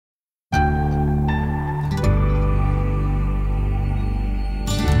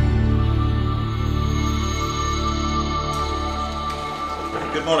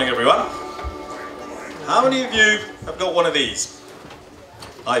morning, everyone. How many of you have got one of these?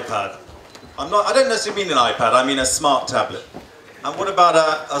 iPad. I don't necessarily mean an iPad, I mean a smart tablet. And what about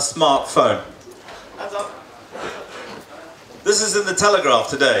a smartphone? Hands up. This is in the Telegraph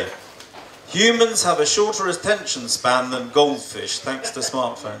today. Humans have a shorter attention span than goldfish thanks to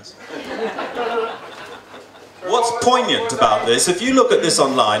smartphones. What's poignant about this, if you look at this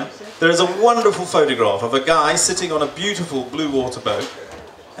online, there is a wonderful photograph of a guy sitting on a beautiful Bluewater boat,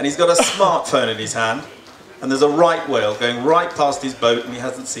 and he's got a smartphone in his hand, and there's a right whale going right past his boat and he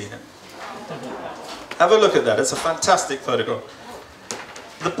hasn't seen it. Have a look at that, it's a fantastic photograph.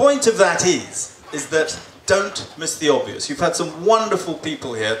 The point of that is that don't miss the obvious. You've had some wonderful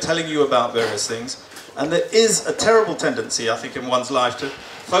people here telling you about various things, and there is a terrible tendency, I think, in one's life to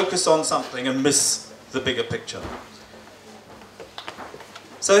focus on something and miss the bigger picture.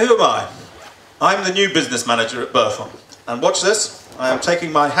 So who am I? I'm the new business manager at Berthon. And watch this, I am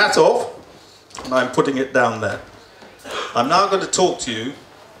taking my hat off and I'm putting it down there. I'm now going to talk to you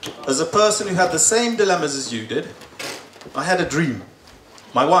as a person who had the same dilemmas as you did. I had a dream.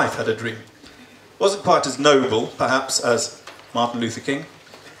 My wife had a dream. Wasn't quite as noble, perhaps, as Martin Luther King,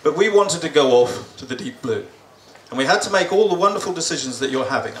 but we wanted to go off to the deep blue. And we had to make all the wonderful decisions that you're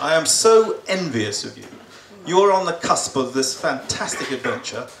having. I am so envious of you. You're on the cusp of this fantastic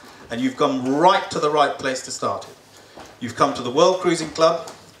adventure, and you've gone right to the right place to start it. You've come to the World Cruising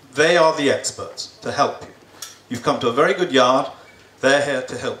Club. They are the experts to help you. You've come to a very good yard. They're here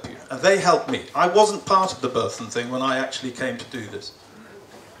to help you. And they helped me. I wasn't part of the Berthon thing when I actually came to do this.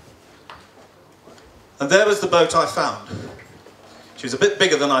 And there was the boat I found. She was a bit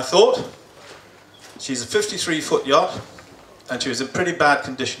bigger than I thought. She's a 53-foot yacht, and she was in pretty bad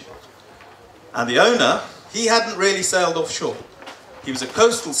condition. And the owner, he hadn't really sailed offshore. He was a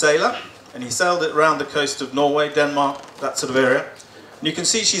coastal sailor, and he sailed it around the coast of Norway, Denmark, that sort of area. And you can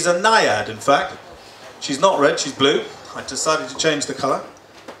see she's a naiad, in fact. She's not red, she's blue. I decided to change the colour.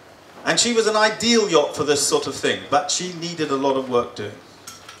 And she was an ideal yacht for this sort of thing, but she needed a lot of work doing.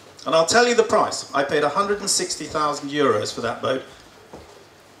 And I'll tell you the price. I paid 160,000 euros for that boat,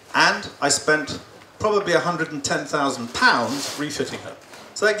 and I spent probably 110,000 pounds refitting her.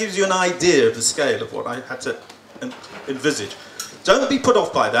 So that gives you an idea of the scale of what I had to envisage. Don't be put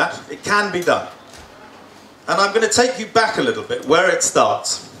off by that, it can be done. And I'm going to take you back a little bit, where it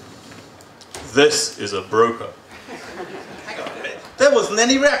starts. This is a broker. Hang on a minute. There wasn't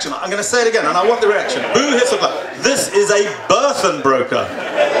any reaction. I'm going to say it again, and I want the reaction. Boo, hiss, or clap. This is a Berthon broker.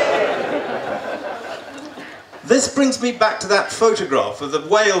 This brings me back to that photograph of the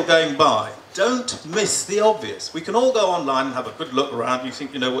whale going by. Don't miss the obvious. We can all go online and have a good look around. You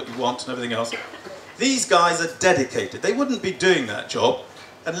think you know what you want and everything else. These guys are dedicated. They wouldn't be doing that job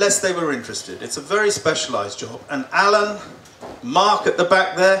unless they were interested. It's a very specialised job. And Alan, Mark at the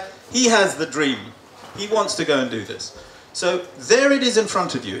back there, he has the dream. He wants to go and do this. So there it is in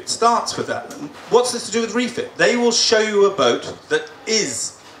front of you. It starts with that. And what's this to do with refit? They will show you a boat that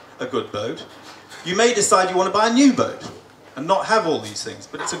is a good boat. You may decide you want to buy a new boat and not have all these things,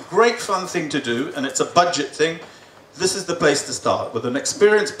 but it's a great fun thing to do, and it's a budget thing. This is the place to start, with an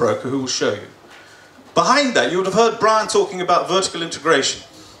experienced broker who will show you. Behind that, you would have heard Brian talking about vertical integration.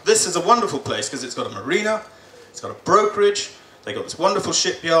 This is a wonderful place because it's got a marina, it's got a brokerage, they've got this wonderful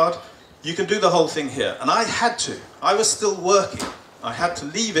shipyard. You can do the whole thing here. And I had to. I was still working. I had to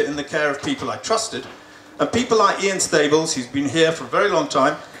leave it in the care of people I trusted, and people like Ian Stables, who's been here for a very long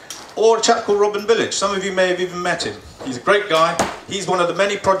time, or a chap called Robin Village. Some of you may have even met him. He's a great guy. He's one of the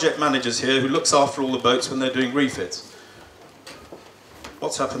many project managers here who looks after all the boats when they're doing refits.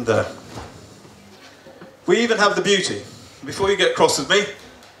 What's happened there? We even have the beauty. Before you get cross with me,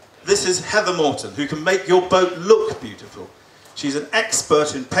 this is Heather Morton, who can make your boat look beautiful. She's an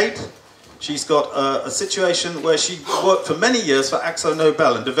expert in paint. She's got a situation where she worked for many years for Akzo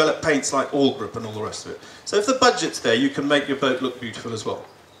Nobel and developed paints like All Grip and all the rest of it. So if the budget's there, you can make your boat look beautiful as well.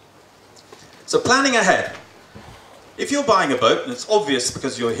 So planning ahead. If you're buying a boat, and it's obvious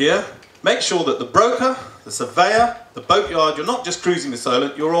because you're here, make sure that the broker, the surveyor, the boatyard, you're not just cruising the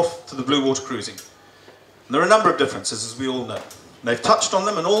Solent, you're off to the Bluewater cruising. And there are a number of differences, as we all know. And they've touched on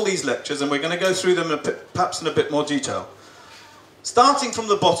them in all these lectures, and we're going to go through them perhaps in a bit more detail. Starting from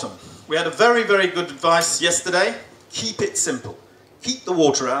the bottom, we had a very, very good advice yesterday. Keep it simple. Keep the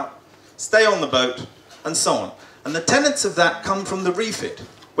water out, stay on the boat, and so on. And the tenets of that come from the refit.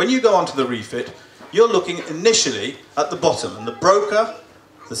 When you go onto the refit, you're looking initially at the bottom, and the broker,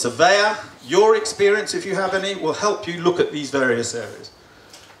 the surveyor, your experience, if you have any, will help you look at these various areas.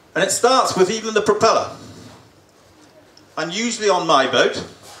 And it starts with even the propeller. And usually on my boat,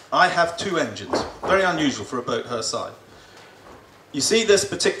 I have two engines. Very unusual for a boat her size. You see this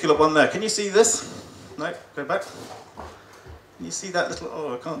particular one there. Can you see this? No, go back. Can you see that little,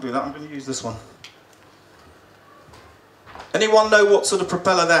 oh, I can't do that, I'm going to use this one. Anyone know what sort of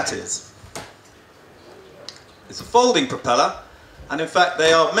propeller that is? It's a folding propeller, and in fact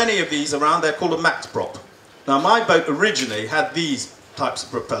there are many of these around. They're called a max prop. Now my boat originally had these types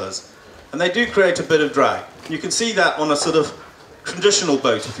of propellers, and they do create a bit of drag. You can see that on a sort of traditional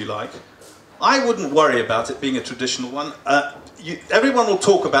boat, if you like. I wouldn't worry about it being a traditional one. Everyone will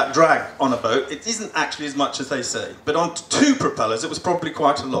talk about drag on a boat. It isn't actually as much as they say, but on two propellers it was probably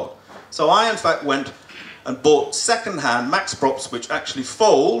quite a lot. So I in fact went and bought second-hand max props which actually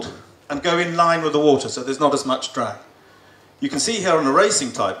fold and go in line with the water, so there's not as much drag. You can see here on a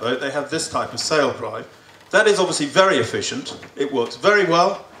racing type boat they have this type of sail drive. That is obviously very efficient. It works very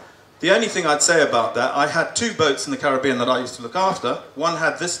well. The only thing I'd say about that, I had two boats in the Caribbean that I used to look after. One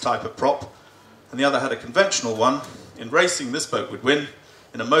had this type of prop and the other had a conventional one. In racing this boat would win.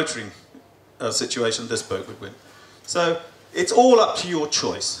 In a motoring situation this boat would win. So it's all up to your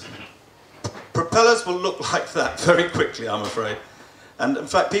choice. Propellers will look like that very quickly, I'm afraid. And in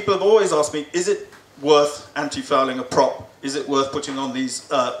fact, people have always asked me, is it worth anti-fouling a prop? Is it worth putting on these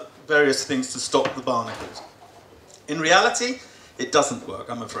various things to stop the barnacles? In reality, it doesn't work,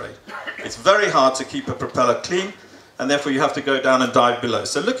 I'm afraid. It's very hard to keep a propeller clean, and therefore you have to go down and dive below.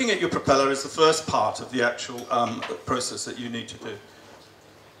 So looking at your propeller is the first part of the actual process that you need to do.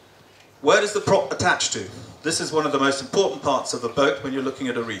 Where does the prop attach to? This is one of the most important parts of a boat when you're looking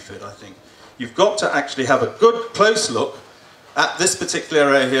at a refit, I think. You've got to actually have a good close look at this particular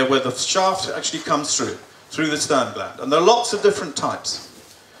area here where the shaft actually comes through the stern gland. And there are lots of different types.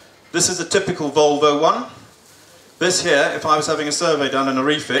 This is a typical Volvo one. This here, if I was having a survey done in a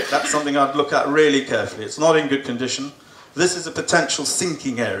refit, that's something I'd look at really carefully. It's not in good condition. This is a potential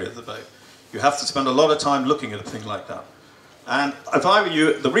sinking area of the boat. You have to spend a lot of time looking at a thing like that. And if I were you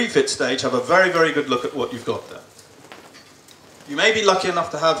at the refit stage, have a very, very good look at what you've got there. You may be lucky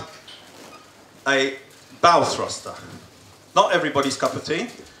enough to have a bow thruster. Not everybody's cup of tea.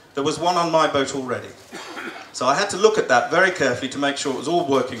 There was one on my boat already. So I had to look at that very carefully to make sure it was all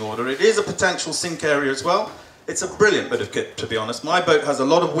working order. It is a potential sink area as well. It's a brilliant bit of kit, to be honest. My boat has a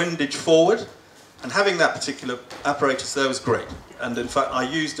lot of windage forward, and having that particular apparatus there was great. And in fact, I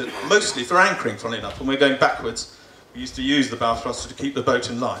used it mostly for anchoring, funnily enough. When we were going backwards, we used to use the bow thruster to keep the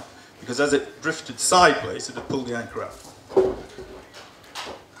boat in line, because as it drifted sideways, it would pull the anchor out.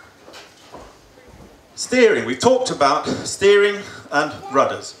 Steering. We've talked about steering and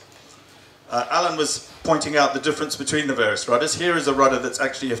rudders. Alan was pointing out the difference between the various rudders. Here is a rudder that's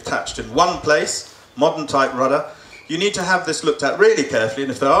actually attached in one place, modern type rudder. You need to have this looked at really carefully,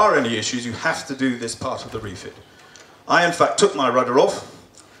 and if there are any issues, you have to do this part of the refit. I, in fact, took my rudder off.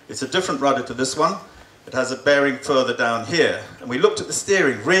 It's a different rudder to this one. It has a bearing further down here, and we looked at the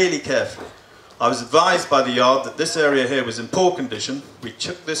steering really carefully. I was advised by the yard that this area here was in poor condition. We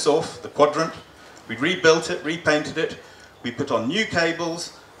took this off, the quadrant. We rebuilt it, repainted it, we put on new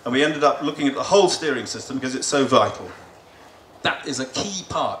cables, and we ended up looking at the whole steering system because it's so vital. That is a key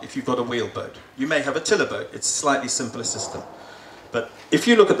part if you've got a wheel boat. You may have a tiller boat, it's a slightly simpler system. But if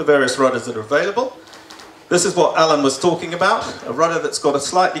you look at the various rudders that are available, this is what Alan was talking about, a rudder that's got a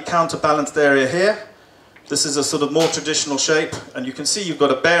slightly counterbalanced area here. This is a sort of more traditional shape, and you can see you've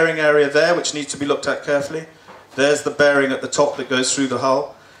got a bearing area there which needs to be looked at carefully. There's the bearing at the top that goes through the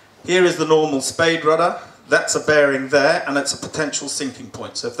hull. Here is the normal spade rudder. That's a bearing there, and it's a potential sinking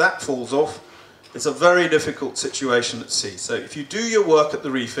point. So if that falls off, it's a very difficult situation at sea. So if you do your work at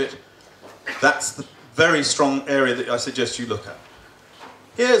the refit, that's the very strong area that I suggest you look at.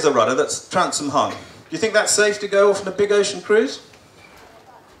 Here's a rudder that's transom hung. Do you think that's safe to go off on a big ocean cruise?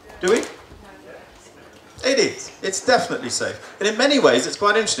 Do we? It is. It's definitely safe. And in many ways, it's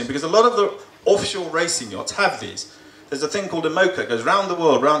quite interesting because a lot of the offshore racing yachts have these. There's a thing called a mocha, it goes round the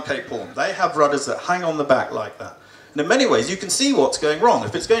world, round Cape Horn. They have rudders that hang on the back like that. And in many ways, you can see what's going wrong.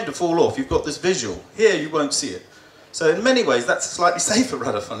 If it's going to fall off, you've got this visual. Here, you won't see it. So in many ways, that's a slightly safer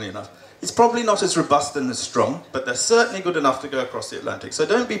rudder, funnily enough. It's probably not as robust and as strong, but they're certainly good enough to go across the Atlantic. So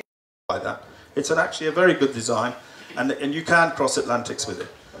don't be by that. It's actually a very good design, and you can cross Atlantics with it.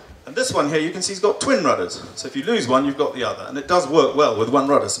 And this one here, you can see it's got twin rudders. So if you lose one, you've got the other. And it does work well with one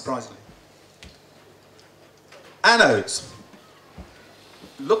rudder, surprisingly. Anodes.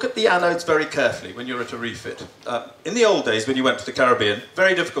 Look at the anodes very carefully when you're at a refit. In the old days, when you went to the Caribbean,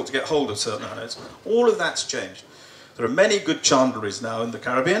 very difficult to get hold of certain anodes. All of that's changed. There are many good chandleries now in the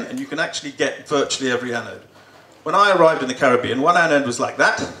Caribbean, and you can actually get virtually every anode. When I arrived in the Caribbean, one anode was like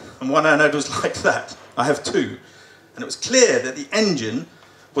that, and one anode was like that. I have two. And it was clear that the engine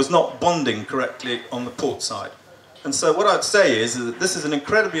was not bonding correctly on the port side. And so what I'd say is that this is an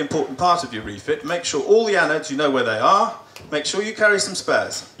incredibly important part of your refit. Make sure all the anodes, you know where they are. Make sure you carry some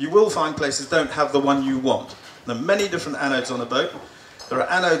spares. You will find places don't have the one you want. There are many different anodes on a boat. There are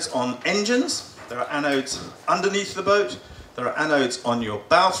anodes on engines. There are anodes underneath the boat. There are anodes on your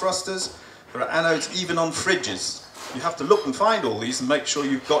bow thrusters. There are anodes even on fridges. You have to look and find all these and make sure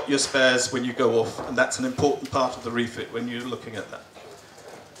you've got your spares when you go off. And that's an important part of the refit when you're looking at that.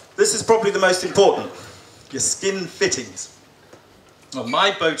 This is probably the most important. Your skin fittings. On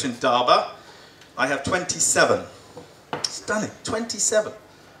my boat in Darba, I have 27. Stunning, 27.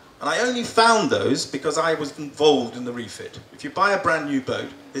 And I only found those because I was involved in the refit. If you buy a brand new boat,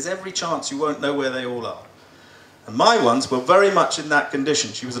 there's every chance you won't know where they all are. And my ones were very much in that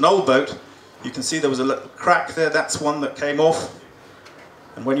condition. She was an old boat. You can see there was a little crack there. That's one that came off.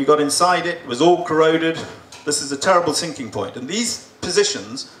 And when you got inside it, it was all corroded. This is a terrible sinking point. And these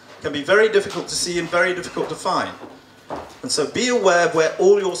positions can be very difficult to see and very difficult to find. And so be aware of where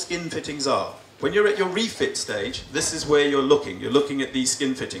all your skin fittings are. When you're at your refit stage, this is where you're looking. You're looking at these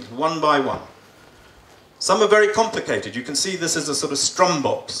skin fittings, one by one. Some are very complicated. You can see this is a sort of strum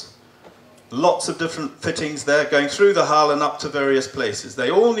box. Lots of different fittings there, going through the hull and up to various places.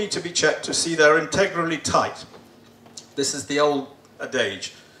 They all need to be checked to see they're integrally tight. This is the old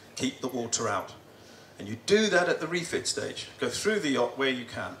adage, keep the water out. And you do that at the refit stage. Go through the yacht where you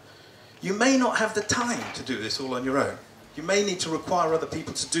can. You may not have the time to do this all on your own. You may need to require other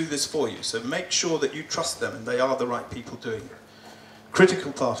people to do this for you, so make sure that you trust them and they are the right people doing it.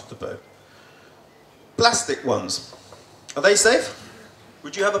 Critical part of the boat. Plastic ones. Are they safe?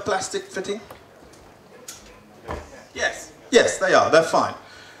 Would you have a plastic fitting? Yes. Yes, they are. They're fine.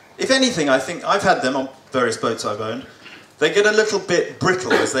 If anything, I think I've had them on various boats I've owned. They get a little bit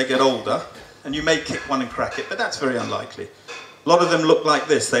brittle as they get older, and you may kick one and crack it, but that's very unlikely. A lot of them look like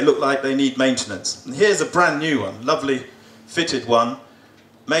this. They look like they need maintenance. And here's a brand new one, lovely fitted one,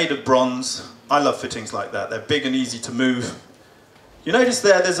 made of bronze. I love fittings like that. They're big and easy to move. You notice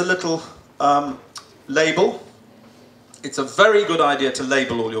there's a little label. It's a very good idea to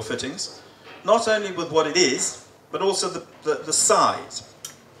label all your fittings, not only with what it is, but also the size,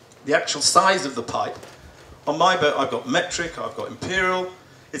 the actual size of the pipe. On my boat, I've got metric, I've got imperial.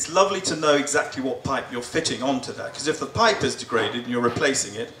 It's lovely to know exactly what pipe you're fitting onto that, because if the pipe is degraded and you're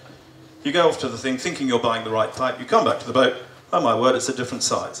replacing it, you go off to the thing thinking you're buying the right pipe, you come back to the boat, oh my word, it's a different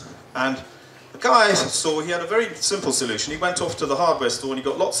size. And the guy I saw, he had a very simple solution. He went off to the hardware store and he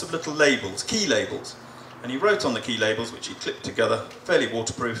got lots of little labels, key labels, and he wrote on the key labels, which he clipped together, fairly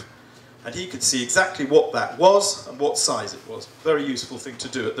waterproof, and he could see exactly what that was and what size it was. Very useful thing to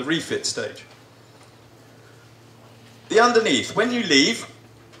do at the refit stage. The underneath, when you leave,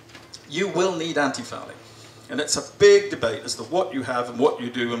 you will need anti-fouling. And it's a big debate as to what you have and what you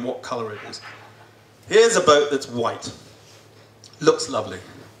do and what colour it is. Here's a boat that's white. Looks lovely.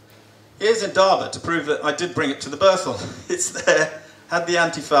 Here's in Darba to prove that I did bring it to the Berthon. It's there, had the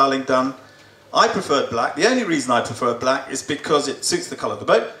anti-fouling done. I preferred black. The only reason I prefer black is because it suits the colour of the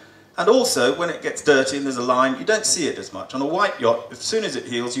boat. And also, when it gets dirty and there's a line, you don't see it as much. On a white yacht, as soon as it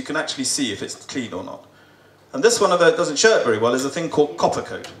heals, you can actually see if it's clean or not. And this one, although it doesn't show it very well, is a thing called copper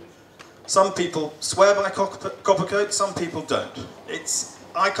coat. Some people swear by copper coat, some people don't.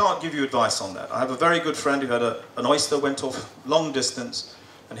 I can't give you advice on that. I have a very good friend who had an oyster, went off long distance,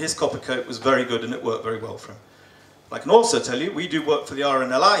 and his copper coat was very good and it worked very well for him. I can also tell you, we do work for the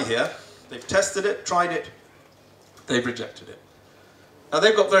RNLI here. They've tested it, tried it, they've rejected it. Now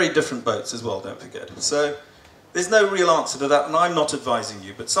they've got very different boats as well, don't forget. So there's no real answer to that, and I'm not advising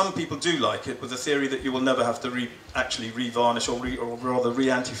you, but some people do like it with the theory that you will never have to actually re-varnish or rather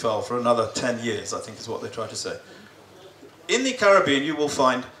re-anti-foul for another 10 years, I think is what they try to say. In the Caribbean, you will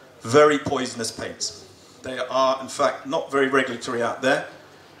find very poisonous paints. They are, in fact, not very regulatory out there,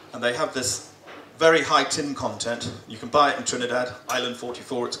 and they have this very high tin content. You can buy it in Trinidad, Island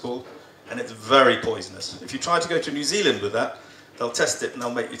 44 it's called, and it's very poisonous. If you try to go to New Zealand with that, they'll test it and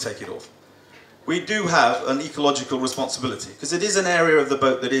they'll make you take it off. We do have an ecological responsibility, because it is an area of the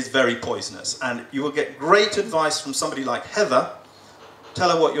boat that is very poisonous, and you will get great advice from somebody like Heather. Tell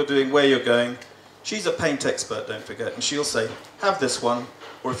her what you're doing, where you're going. She's a paint expert, don't forget, and she'll say, have this one,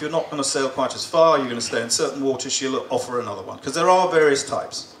 or if you're not going to sail quite as far, you're going to stay in certain waters, she'll offer another one, because there are various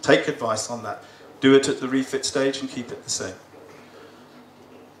types. Take advice on that. Do it at the refit stage and keep it the same.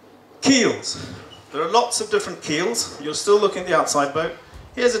 Keels. There are lots of different keels. You're still looking at the outside boat.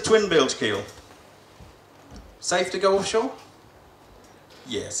 Here's a twin bilge keel. Safe to go offshore?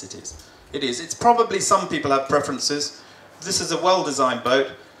 Yes, it is. It is. It's probably some people have preferences. This is a well-designed boat.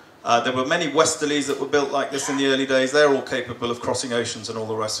 There were many westerlies that were built like this in the early days. They're all capable of crossing oceans and all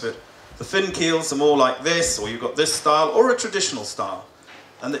the rest of it. The fin keels are more like this, or you've got this style, or a traditional style.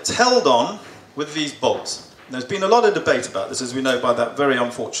 And it's held on with these bolts. There's been a lot of debate about this, as we know, by that very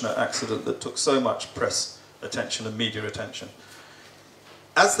unfortunate accident that took so much press attention and media attention.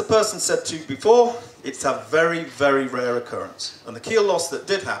 As the person said to you before, it's a very, very rare occurrence. And the keel loss that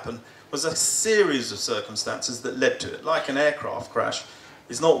did happen was a series of circumstances that led to it. Like an aircraft crash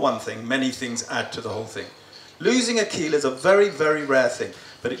is not one thing, many things add to the whole thing. Losing a keel is a very, very rare thing.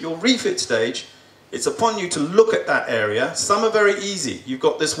 But at your refit stage, it's upon you to look at that area. Some are very easy. You've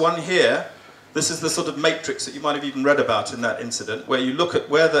got this one here. This is the sort of matrix that you might have even read about in that incident, where you look at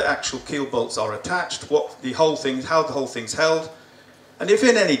where the actual keel bolts are attached, what the whole thing, how the whole thing's held. And if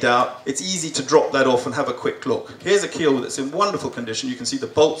in any doubt, it's easy to drop that off and have a quick look. Here's a keel that's in wonderful condition. You can see the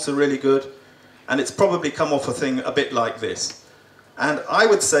bolts are really good, and it's probably come off a thing a bit like this. And I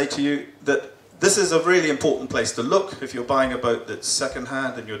would say to you that this is a really important place to look if you're buying a boat that's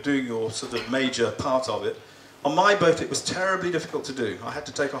second-hand and you're doing your sort of major part of it. On my boat, it was terribly difficult to do. I had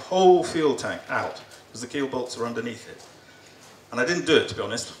to take a whole fuel tank out because the keel bolts are underneath it. And I didn't do it, to be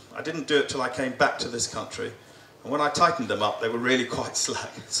honest. I didn't do it till I came back to this country. And when I tightened them up, they were really quite slack.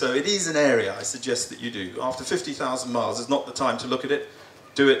 So it is an area I suggest that you do. After 50,000 miles is not the time to look at it.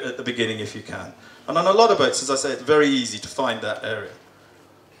 Do it at the beginning if you can. And on a lot of boats, as I say, it's very easy to find that area.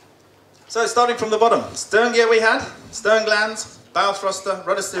 So starting from the bottom, stern gear we had, stern glands, bow thruster,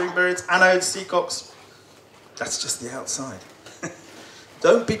 rudder steering bearings, anodes, seacocks. That's just the outside.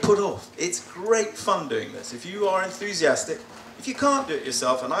 Don't be put off. It's great fun doing this. If you are enthusiastic, if you can't do it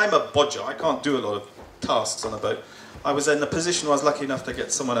yourself, and I'm a bodger, I can't do a lot of tasks on a boat. I was in a position where I was lucky enough to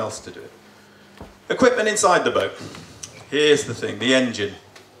get someone else to do it. Equipment inside the boat. Here's the thing, the engine.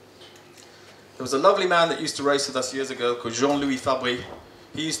 There was a lovely man that used to race with us years ago called Jean-Louis Fabry.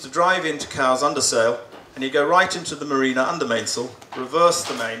 He used to drive into Cowes under sail, and he'd go right into the marina under mainsail, reverse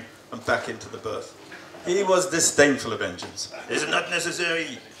the main, and back into the berth. He was disdainful of engines. Is it not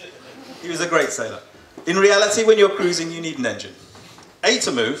necessary? He was a great sailor. In reality, when you're cruising, you need an engine. A,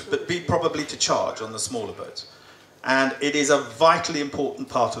 to move, but B, probably to charge on the smaller boats. And it is a vitally important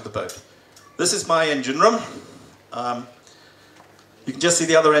part of the boat. This is my engine room. You can just see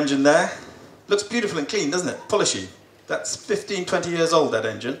the other engine there. Looks beautiful and clean, doesn't it? Polishy. That's 15, 20 years old, that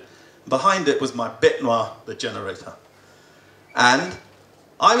engine. Behind it was my bête noire, the generator. And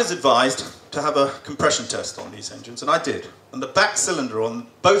I was advised to have a compression test on these engines, and I did. And the back cylinder on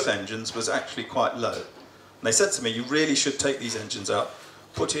both engines was actually quite low. And they said to me, you really should take these engines out,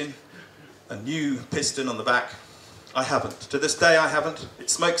 put in a new piston on the back. I haven't. To this day, I haven't. It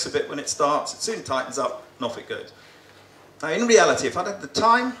smokes a bit when it starts, it soon tightens up, and off it goes. Now, in reality, if I'd had the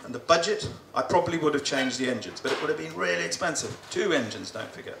time and the budget, I probably would have changed the engines, but it would have been really expensive. 2 engines,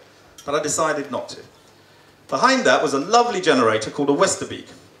 don't forget. But I decided not to. Behind that was a lovely generator called a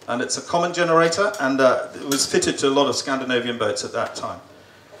Westerbeek, and it's a common generator, and it was fitted to a lot of Scandinavian boats at that time.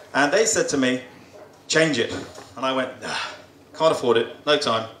 And they said to me, change it. And I went, nah, can't afford it, no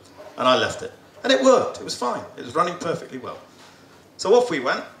time, and I left it. And it worked, it was fine, it was running perfectly well. So off we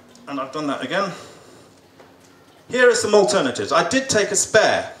went, and I've done that again. Here are some alternatives. I did take a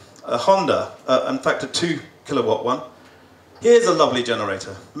spare, a Honda, in fact a 2 kilowatt one. Here's a lovely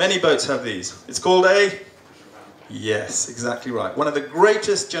generator. Many boats have these. It's called a, yes, exactly right. One of the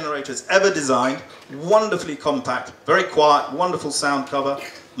greatest generators ever designed, wonderfully compact, very quiet, wonderful sound cover.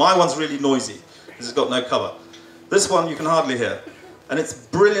 My one's really noisy, because it's got no cover. This one you can hardly hear. And it's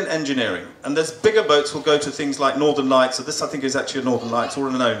brilliant engineering. And there's bigger boats will go to things like Northern Lights, so this I think is actually a Northern Lights or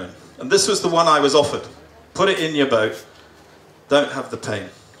an Onan. And this was the one I was offered. Put it in your boat, don't have the pain.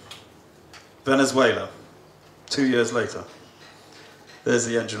 Venezuela, 2 years later. There's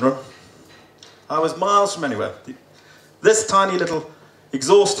the engine room. I was miles from anywhere. This tiny little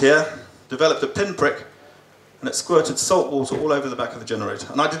exhaust here developed a pinprick, and it squirted salt water all over the back of the generator.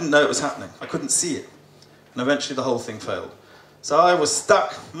 And I didn't know it was happening. I couldn't see it. And eventually the whole thing failed. So I was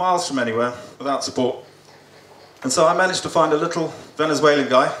stuck miles from anywhere without support. And so I managed to find a little Venezuelan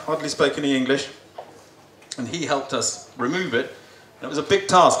guy, hardly spoke any English, and he helped us remove it. And it was a big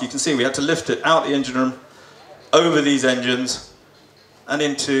task. You can see we had to lift it out the engine room, over these engines, and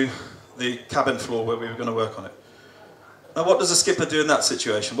into the cabin floor where we were going to work on it. Now what does a skipper do in that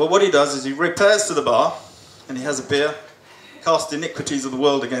situation? Well, what he does is he repairs to the bar, and he has a beer, casts iniquities of the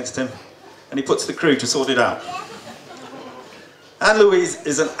world against him, and he puts the crew to sort it out. Anne-Louise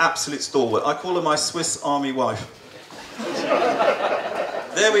is an absolute stalwart. I call her my Swiss Army wife.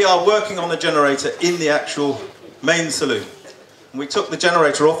 There we are working on the generator in the actual main saloon. And we took the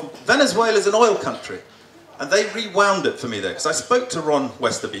generator off. Venezuela is an oil country. And they rewound it for me there. Because I spoke to Ron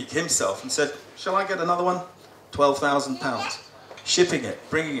Westerbeek himself and said, shall I get another one? £12,000. shipping it,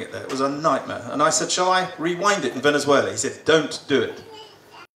 bringing it there. It was a nightmare. And I said, shall I rewind it in Venezuela? He said, don't do it.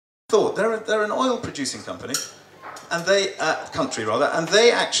 I thought, they're an oil producing company, and and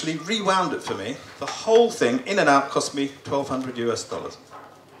they actually rewound it for me. The whole thing, in and out, cost me $1,200 US.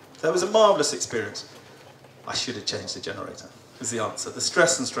 That was a marvellous experience. I should have changed the generator, is the answer. The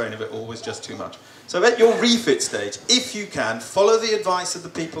stress and strain of it all was just too much. So at your refit stage, if you can, follow the advice of the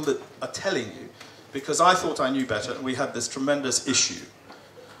people that are telling you, because I thought I knew better, and we had this tremendous issue.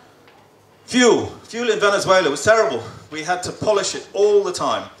 Fuel in Venezuela was terrible. We had to polish it all the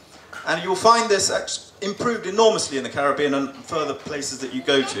time. And you'll find this improved enormously in the Caribbean and further places that you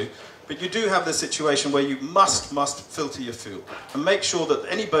go to. But you do have this situation where you must filter your fuel. And make sure that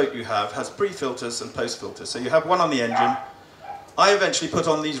any boat you have has pre-filters and post-filters. So you have one on the engine. I eventually put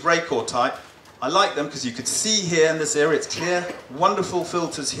on these Raycor type. I like them because you could see here in this area, it's clear. Wonderful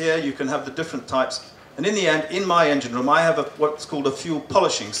filters here. You can have the different types. And in the end, in my engine room, I have what's called a fuel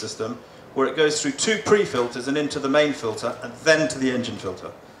polishing system, where it goes through 2 pre-filters and into the main filter, and then to the engine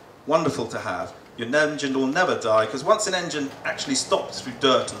filter. Wonderful to have. Your engine will never die, because once an engine actually stops through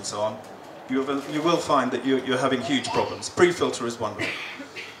dirt and so on, you will find that you're having huge problems. Pre-filter is wonderful.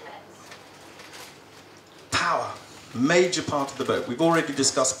 Power, major part of the boat. We've already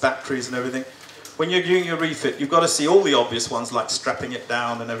discussed batteries and everything. When you're doing your refit, you've got to see all the obvious ones, like strapping it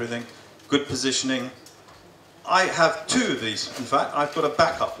down and everything, good positioning. I have 2 of these, in fact. I've got a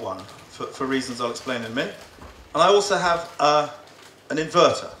backup one, for reasons I'll explain in a minute. And I also have an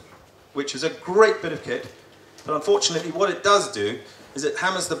inverter, which is a great bit of kit, but unfortunately what it does do is it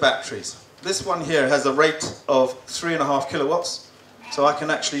hammers the batteries. This one here has a rate of 3.5 kilowatts, so I can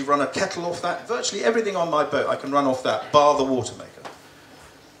actually run a kettle off that. Virtually everything on my boat I can run off that, bar the water maker.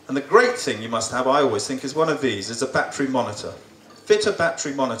 And the great thing you must have, I always think, is one of these, is a battery monitor. Fit a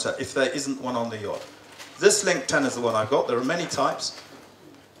battery monitor if there isn't one on the yacht. This Link 10 is the one I've got. There are many types,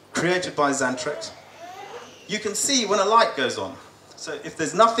 created by Xantrex. You can see when a light goes on. So if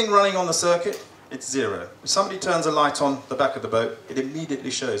there's nothing running on the circuit, it's 0. If somebody turns a light on the back of the boat, it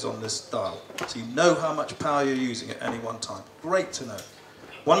immediately shows on this dial. So you know how much power you're using at any one time. Great to know.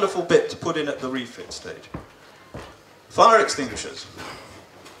 Wonderful bit to put in at the refit stage. Fire extinguishers.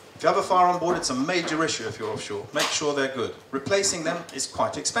 If you have a fire on board, it's a major issue if you're offshore. Make sure they're good. Replacing them is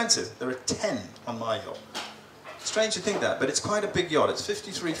quite expensive. There are 10 on my yacht. Strange to think that, but it's quite a big yacht. It's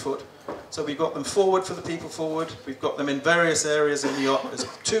 53 foot. So we've got them forward for the people forward. We've got them in various areas in the yacht. There's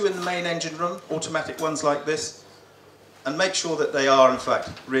 2 in the main engine room, automatic ones like this. And make sure that they are, in fact,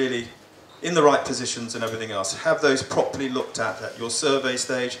 really in the right positions and everything else. Have those properly looked at your survey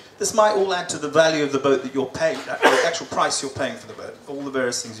stage. This might all add to the value of the boat that you're paying, the actual price you're paying for the boat, all the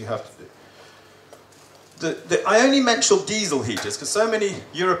various things you have to do. I only mentioned diesel heaters because so many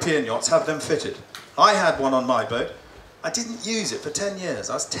European yachts have them fitted. I had one on my boat. I didn't use it for 10 years.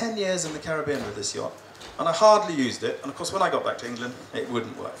 I was 10 years in the Caribbean with this yacht, and I hardly used it. And of course, when I got back to England, it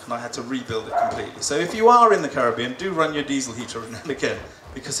wouldn't work, and I had to rebuild it completely. So if you are in the Caribbean, do run your diesel heater now and again,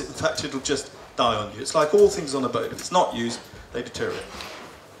 because in fact, it'll just die on you. It's like all things on a boat. If it's not used, they deteriorate.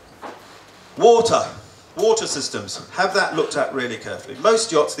 Water systems. Have that looked at really carefully.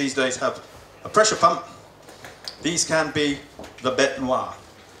 Most yachts these days have a pressure pump. These can be the bête noire.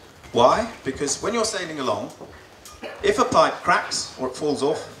 Why? Because when you're sailing along, if a pipe cracks or it falls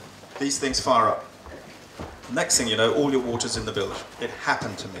off, these things fire up. Next thing you know, all your water's in the bilge. It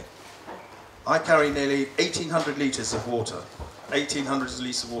happened to me. I carry nearly 1,800 litres of water. 1,800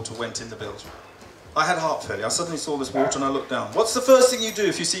 litres of water went in the bilge. I had heart failure. I suddenly saw this water and I looked down. What's the first thing you do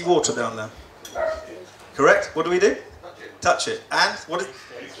if you see water down there? Correct? What do we do? Touch it. And what is it?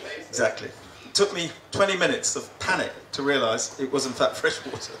 Exactly. It took me 20 minutes of panic to realise it was in fact fresh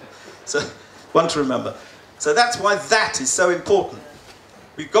water. So, one to remember. So that's why that is so important.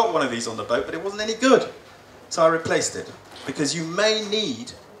 We've got one of these on the boat, but it wasn't any good. So I replaced it, because you may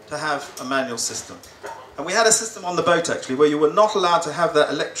need to have a manual system. And we had a system on the boat actually where you were not allowed to have that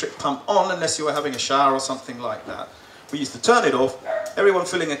electric pump on unless you were having a shower or something like that. We used to turn it off. Everyone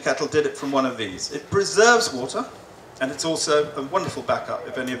filling a kettle did it from one of these. It preserves water, and it's also a wonderful backup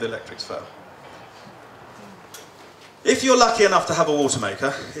if any of the electrics fail. If you're lucky enough to have a water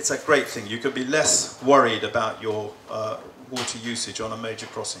maker, it's a great thing. You could be less worried about your water usage on a major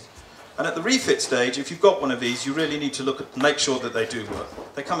crossing. And at the refit stage, if you've got one of these, you really need to look at, make sure that they do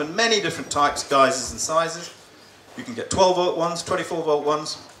work. They come in many different types, guises and sizes. You can get 12 volt ones, 24 volt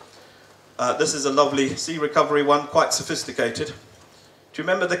ones. This is a lovely sea recovery one, quite sophisticated. Do you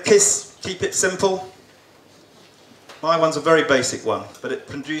remember the KISS, keep it simple? My one's a very basic one, but it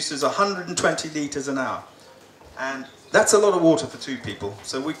produces 120 litres an hour. And that's a lot of water for 2 people,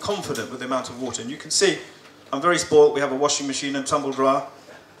 so we're confident with the amount of water. And you can see I'm very spoilt. We have a washing machine and tumble dryer.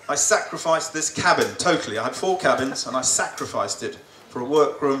 I sacrificed this cabin totally. I had 4 cabins and I sacrificed it for a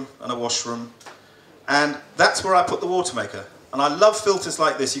workroom and a washroom. And that's where I put the water maker. And I love filters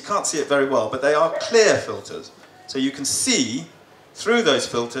like this. You can't see it very well, but they are clear filters. So you can see through those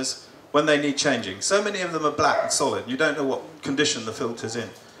filters when they need changing. So many of them are black and solid. You don't know what condition the filter's in.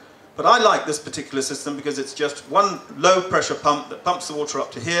 But I like this particular system because it's just one low pressure pump that pumps the water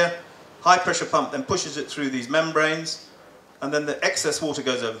up to here. High pressure pump then pushes it through these membranes. And then the excess water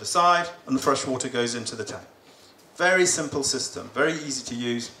goes over the side and the fresh water goes into the tank. Very simple system, very easy to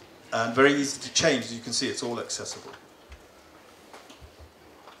use and very easy to change. As you can see, it's all accessible.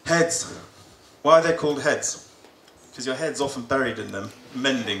 Heads. Why are they called heads? Because your head's often buried in them,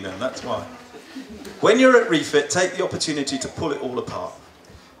 mending them, that's why. When you're at refit, take the opportunity to pull it all apart.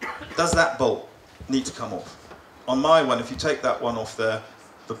 Does that bolt need to come off? On my one, if you take that one off there,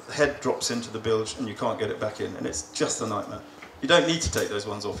 the head drops into the bilge and you can't get it back in, and it's just a nightmare. You don't need to take those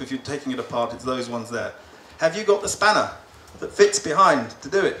ones off. If you're taking it apart, it's those ones there. Have you got the spanner that fits behind to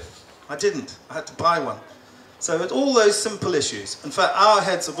do it? I didn't. I had to buy one. So it's all those simple issues. In fact, our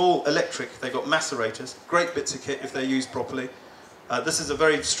heads are all electric. They've got macerators, great bits of kit if they're used properly. This is a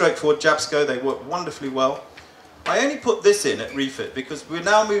very straightforward Jabsco. They work wonderfully well. I only put this in at refit because we're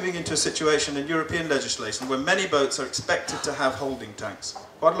now moving into a situation in European legislation where many boats are expected to have holding tanks.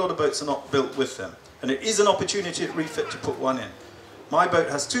 Quite a lot of boats are not built with them. And it is an opportunity at refit to put one in. My boat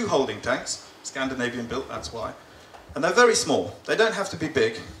has 2 holding tanks, Scandinavian built, that's why. And they're very small. They don't have to be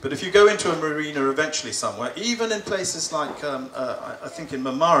big, but if you go into a marina eventually somewhere, even in places like, I think in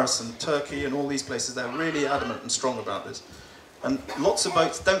Marmaris and Turkey and all these places, they're really adamant and strong about this. And lots of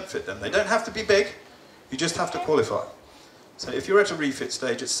boats don't fit them. They don't have to be big, you just have to qualify. So if you're at a refit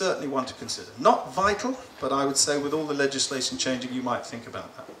stage, it's certainly one to consider. Not vital, but I would say with all the legislation changing, you might think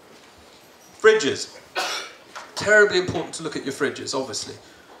about that. Fridges. Terribly important to look at your fridges, obviously.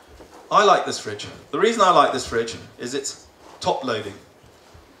 I like this fridge. The reason I like this fridge is it's top loading.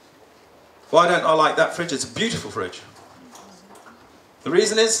 Why don't I like that fridge? It's a beautiful fridge. The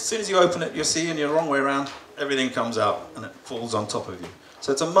reason is, as soon as you open it, you'll see in your wrong way around, everything comes out and it falls on top of you.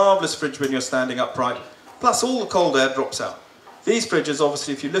 So it's a marvellous fridge when you're standing upright, plus all the cold air drops out. These fridges,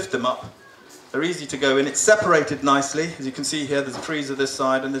 obviously, if you lift them up, they're easy to go in. It's separated nicely. As you can see here, there's a freezer this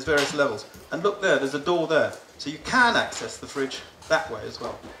side and there's various levels. And look there, there's a door there. So you can access the fridge that way as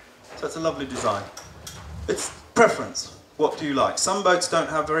well. So it's a lovely design. It's preference. What do you like? Some boats don't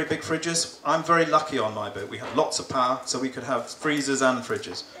have very big fridges. I'm very lucky on my boat. We have lots of power, so we could have freezers and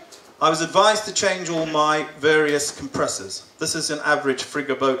fridges. I was advised to change all my various compressors. This is an average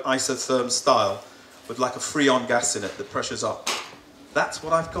frigga boat isotherm style with like a Freon gas in it that pressures up. That's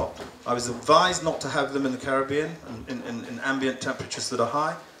what I've got. I was advised not to have them in the Caribbean and in ambient temperatures that are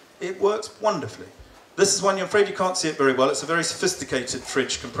high. It works wonderfully. This is one, I'm afraid you can't see it very well. It's a very sophisticated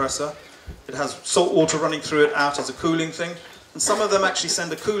fridge compressor. It has salt water running through it out as a cooling thing. And some of them actually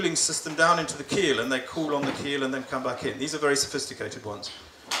send a cooling system down into the keel and they cool on the keel and then come back in. These are very sophisticated ones.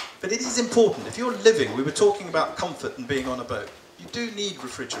 But it is important. If you're living, we were talking about comfort and being on a boat. You do need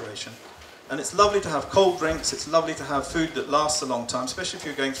refrigeration. And it's lovely to have cold drinks. It's lovely to have food that lasts a long time, especially if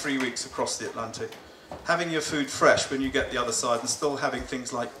you're going 3 weeks across the Atlantic. Having your food fresh when you get the other side and still having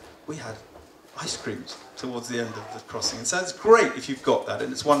things like, we had ice creams towards the end of the crossing. And so it's great if you've got that,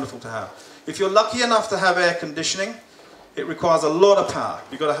 and it's wonderful to have. If you're lucky enough to have air conditioning, it requires a lot of power.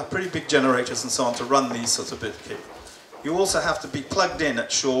 You've got to have pretty big generators and so on to run these sorts of bit of kit. You also have to be plugged in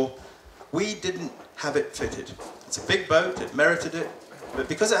at shore. We didn't have it fitted. It's a big boat, it merited it, but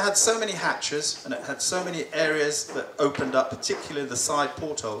because it had so many hatches and it had so many areas that opened up, particularly the side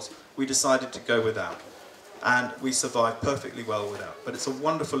portholes, we decided to go without. And we survived perfectly well without. But it's a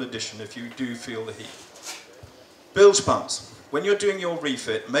wonderful addition if you do feel the heat. Bilge pumps. When you're doing your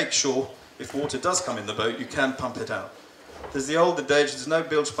refit, make sure if water does come in the boat, you can pump it out. There's the old adage, there's no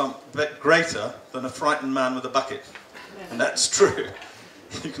bilge pump greater than a frightened man with a bucket. And that's true.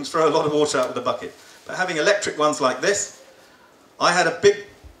 You can throw a lot of water out with a bucket. But having electric ones like this, I had a big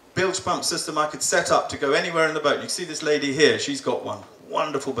bilge pump system I could set up to go anywhere in the boat. You can see this lady here, she's got one.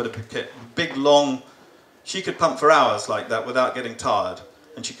 Wonderful bit of kit. Big, long. She could pump for hours like that without getting tired.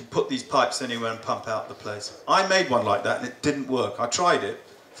 And she could put these pipes anywhere and pump out the place. I made one like that and it didn't work. I tried it,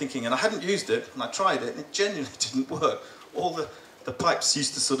 thinking, and I hadn't used it, and I tried it and it genuinely didn't work. All the pipes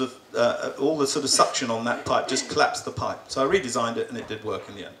used to sort of, all the sort of suction on that pipe just collapsed the pipe. So I redesigned it and it did work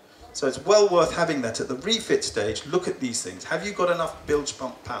in the end. So it's well worth having that at the refit stage. Look at these things. Have you got enough bilge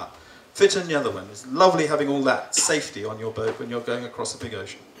pump power? Fit in the other one. It's lovely having all that safety on your boat when you're going across a big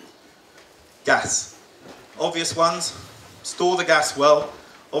ocean. Gas. Obvious ones. Store the gas well.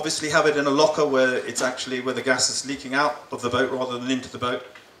 Obviously have it in a locker where it's actually where the gas is leaking out of the boat rather than into the boat.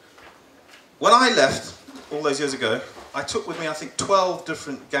 When I left, all those years ago, I took with me, I think, 12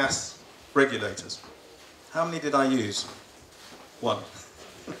 different gas regulators. How many did I use? One.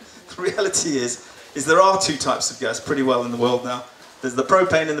 The reality is there are two types of gas pretty well in the world now. There's the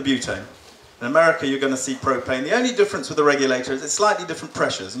propane and the butane. In America, you're going to see propane. The only difference with the regulator is it's slightly different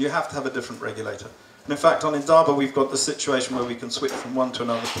pressures, and you have to have a different regulator. And in fact, on Indaba, we've got the situation where we can switch from one to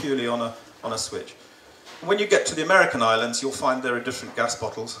another purely on a switch. When you get to the American islands, you'll find there are different gas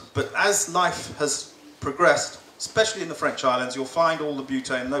bottles. But as life has progressed, especially in the French islands, you'll find all the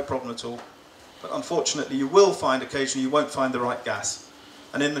butane, no problem at all. But unfortunately, you will find occasionally you won't find the right gas.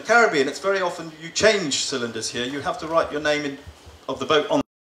 And in the Caribbean, it's very often you change cylinders here. You have to write your name of the boat on,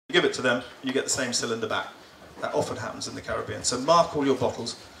 give it to them, and you get the same cylinder back. That often happens in the Caribbean. So mark all your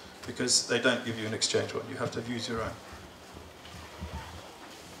bottles, because they don't give you an exchange one. You have to use your own.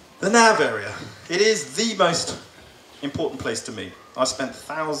 The nav area. It is the most important place to me. I've spent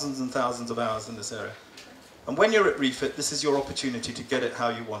thousands and thousands of hours in this area. And when you're at Refit, this is your opportunity to get it how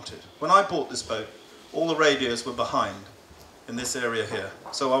you want it. When I bought this boat, all the radios were behind in this area here.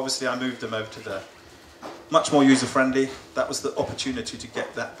 So obviously I moved them over to there. Much more user-friendly. That was the opportunity to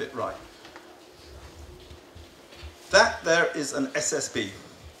get that bit right. That there is an SSB.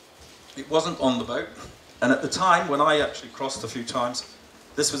 It wasn't on the boat, and at the time, when I actually crossed a few times,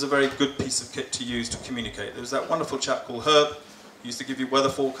 this was a very good piece of kit to use to communicate. There was that wonderful chap called Herb, who used to give you weather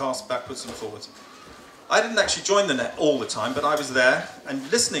forecasts backwards and forwards. I didn't actually join the net all the time, but I was there, and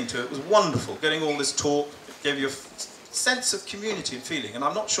listening to it was wonderful. Getting all this talk, it gave you a sense of community and feeling, and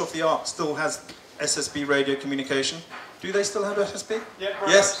I'm not sure if the Ark still has SSB radio communication. Do they still have SSB? Yeah,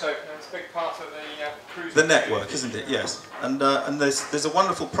 very yes. much so. It's a big part of the cruise. The network, isn't it? Yes. And there's a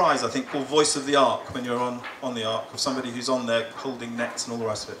wonderful prize, I think, called Voice of the Ark when you're on the Ark, of somebody who's on there holding nets and all the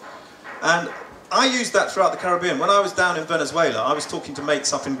rest of it. And I used that throughout the Caribbean. When I was down in Venezuela, I was talking to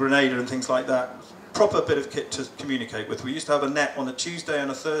mates up in Grenada and things like that. Proper bit of kit to communicate with. We used to have a net on a Tuesday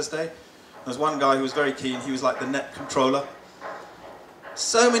and a Thursday. There was one guy who was very keen. He was like the net controller.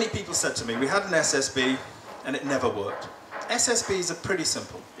 So many people said to me, we had an SSB and it never worked. SSBs are pretty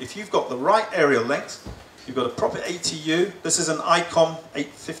simple. If you've got the right aerial length, you've got a proper ATU. This is an ICOM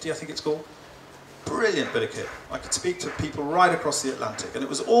 850, I think it's called. Brilliant bit of kit. I could speak to people right across the Atlantic, and it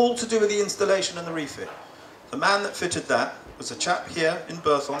was all to do with the installation and the refit. The man that fitted that was a chap here in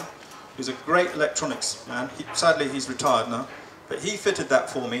Berthon, who's a great electronics man. Sadly, he's retired now, but he fitted that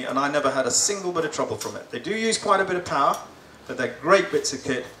for me, and I never had a single bit of trouble from it. They do use quite a bit of power, but they're great bits of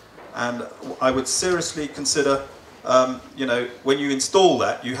kit, and I would seriously consider you know, when you install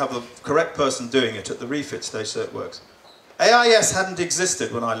that, you have the correct person doing it at the refit stage so it works. AIS hadn't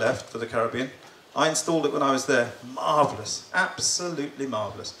existed when I left for the Caribbean. I installed it when I was there. Marvellous. Absolutely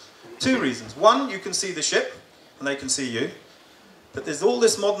marvellous. Two reasons. One, you can see the ship, and they can see you. But there's all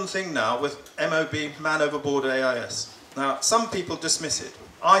this modern thing now with MOB, Man Overboard AIS. Now, some people dismiss it.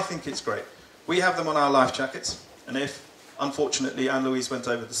 I think it's great. We have them on our life jackets, and if, unfortunately, Anne-Louise went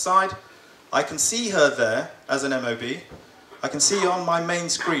over the side, I can see her there as an MOB. I can see on my main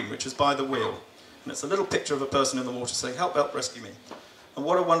screen, which is by the wheel. And it's a little picture of a person in the water saying, help, help, rescue me. And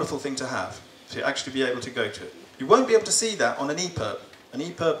what a wonderful thing to have, to actually be able to go to it. You won't be able to see that on an EPIRB. An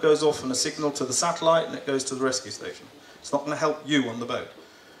EPIRB goes off on a signal to the satellite and it goes to the rescue station. It's not going to help you on the boat.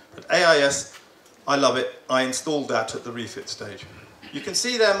 But AIS, I love it. I installed that at the refit stage. You can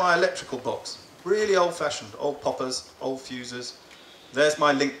see there my electrical box. Really old-fashioned, old poppers, old fuses. There's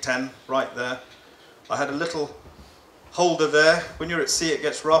my Link 10 right there. I had a little holder there. When you're at sea, it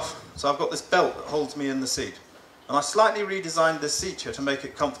gets rough. So I've got this belt that holds me in the seat. And I slightly redesigned this seat here to make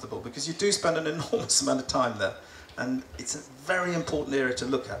it comfortable because you do spend an enormous amount of time there. And it's a very important area to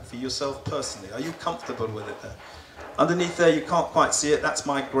look at for yourself personally. Are you comfortable with it there? Underneath there, you can't quite see it. That's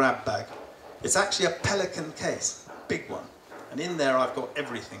my grab bag. It's actually a Pelican case, a big one. And in there, I've got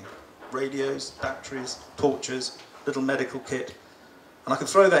everything. Radios, batteries, torches, little medical kit. And I can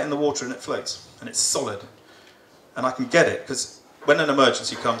throw that in the water and it floats, and it's solid. And I can get it, because when an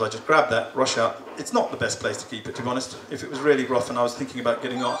emergency comes, I just grab that, rush out. It's not the best place to keep it, to be honest. If it was really rough and I was thinking about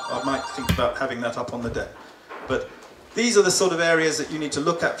getting off, I might think about having that up on the deck. But these are the sort of areas that you need to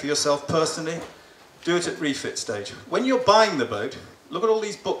look at for yourself personally. Do it at refit stage. When you're buying the boat, look at all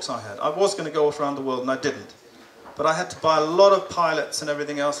these books I had. I was going to go off around the world, and I didn't. But I had to buy a lot of pilots and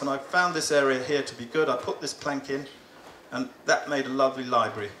everything else, and I found this area here to be good. I put this plank in, and that made a lovely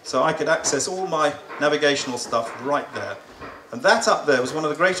library. So I could access all my navigational stuff right there. And that up there was one of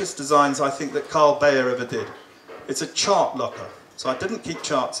the greatest designs I think that Carl Bayer ever did. It's a chart locker. So I didn't keep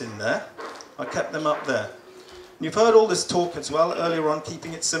charts in there. I kept them up there. And you've heard all this talk as well earlier on,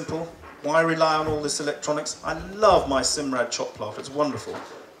 keeping it simple. Why rely on all this electronics? I love my Simrad chop plough, it's wonderful.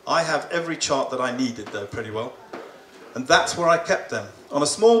 I have every chart that I needed though pretty well. And that's where I kept them. On a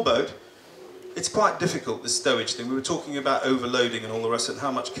small boat, it's quite difficult, this stowage thing. We were talking about overloading and all the rest of it, and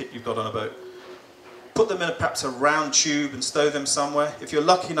how much kit you've got on a boat. Put them in perhaps a round tube and stow them somewhere. If you're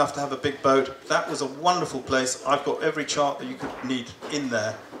lucky enough to have a big boat, that was a wonderful place. I've got every chart that you could need in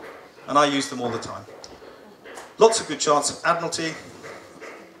there, and I use them all the time. Lots of good charts. Admiralty.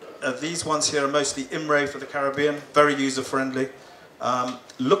 These ones here are mostly IMRE for the Caribbean, very user-friendly.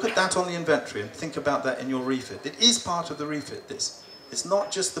 Look at that on the inventory and think about that in your refit. It is part of the refit, this. It's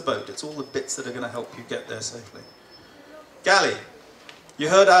not just the boat, it's all the bits that are going to help you get there safely. Galley. You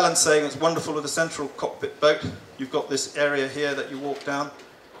heard Alan saying it's wonderful with a central cockpit boat. You've got this area here that you walk down.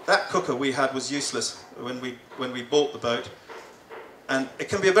 That cooker we had was useless when we bought the boat. And it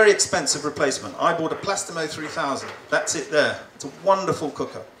can be a very expensive replacement. I bought a Plastimo 3000. That's it there. It's a wonderful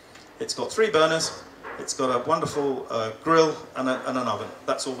cooker. It's got 3 burners. It's got a wonderful grill and an oven.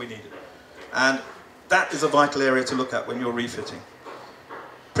 That's all we needed. And that is a vital area to look at when you're refitting.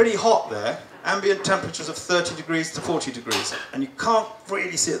 Pretty hot there. Ambient temperatures of 30 degrees to 40 degrees. And you can't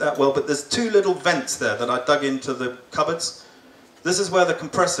really see it that well, but there's 2 little vents there that I dug into the cupboards. This is where the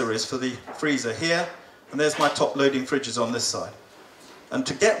compressor is for the freezer here. And there's my top loading fridges on this side. And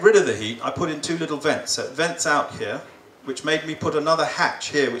to get rid of the heat, I put in 2 little vents. So it vents out here, which made me put another hatch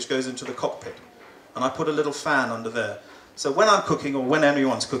here, which goes into the cockpit. And I put a little fan under there. So when I'm cooking, or when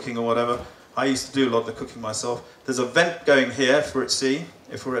anyone's cooking or whatever, I used to do a lot of the cooking myself. There's a vent going here for at sea.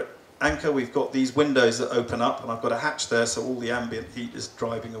 If we're at anchor, we've got these windows that open up, and I've got a hatch there, so all the ambient heat is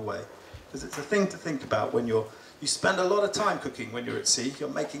driving away. Because it's a thing to think about when you spend a lot of time cooking when you're at sea. You're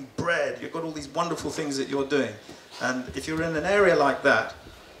making bread, you've got all these wonderful things that you're doing. And if you're in an area like that,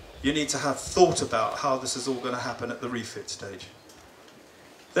 you need to have thought about how this is all going to happen at the refit stage.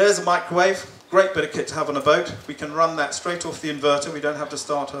 There's a microwave, great bit of kit to have on a boat. We can run that straight off the inverter. We don't have to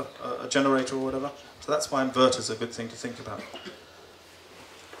start a generator or whatever. So that's why inverters are a good thing to think about.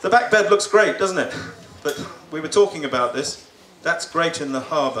 The back bed looks great, doesn't it? But we were talking about this. That's great in the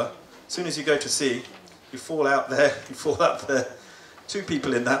harbour. As soon as you go to sea, you fall out there, you fall up there. 2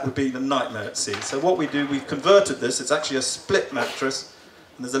 people in that would be a nightmare at sea. So what we do, we've converted this. It's actually a split mattress,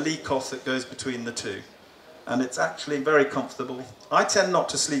 and there's a lee cloth that goes between the 2. And it's actually very comfortable. I tend not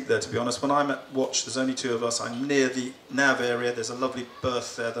to sleep there, to be honest. When I'm at watch, there's only 2 of us. I'm near the nav area. There's a lovely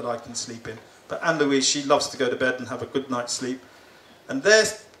berth there that I can sleep in. But Anne-Louise, she loves to go to bed and have a good night's sleep. And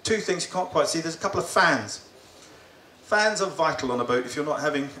there's 2 things you can't quite see. There's a couple of fans. Fans are vital on a boat if you're not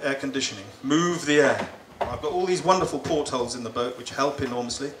having air conditioning. Move the air. I've got all these wonderful portholes in the boat which help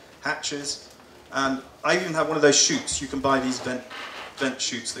enormously. Hatches. And I even have one of those chutes. You can buy these vent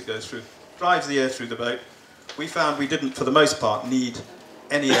chutes that go through. Drives the air through the boat. We found we didn't, for the most part, need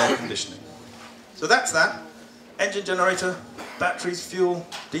any air conditioning. So that's that. Engine generator, batteries, fuel,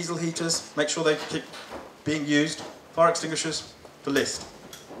 diesel heaters. Make sure they keep being used. Fire extinguishers, the list.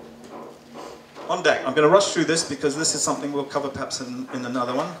 On deck, I'm going to rush through this because this is something we'll cover perhaps in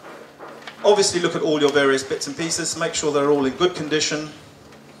another one. Obviously look at all your various bits and pieces, make sure they're all in good condition.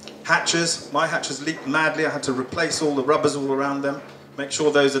 Hatches, my hatches leaked madly, I had to replace all the rubbers all around them. Make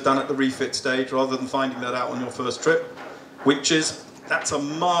sure those are done at the refit stage rather than finding that out on your first trip. Winches, that's a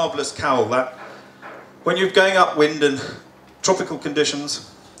marvellous cowl that. When you're going upwind and tropical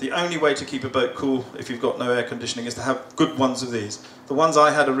conditions, the only way to keep a boat cool if you've got no air conditioning is to have good ones of these. The ones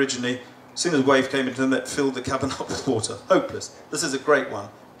I had originally, as soon as a wave came into them, it filled the cabin up with water. Hopeless. This is a great one.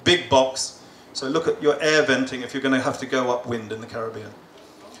 Big box. So look at your air venting if you're going to have to go upwind in the Caribbean.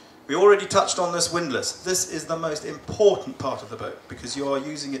 We already touched on this windlass. This is the most important part of the boat because you are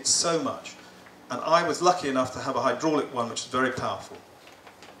using it so much. And I was lucky enough to have a hydraulic one which is very powerful.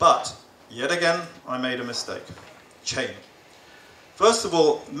 But, yet again, I made a mistake. Chain. First of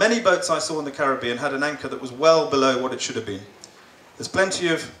all, many boats I saw in the Caribbean had an anchor that was well below what it should have been. There's plenty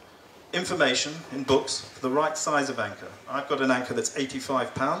of information in books for the right size of anchor. I've got an anchor that's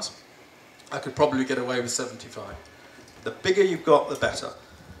 85 pounds. I could probably get away with 75. The bigger you've got, the better.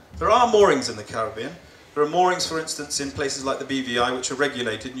 There are moorings in the Caribbean. There are moorings, for instance, in places like the BVI, which are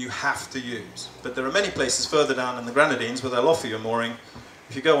regulated and you have to use. But there are many places further down in the Grenadines where they'll offer you a mooring.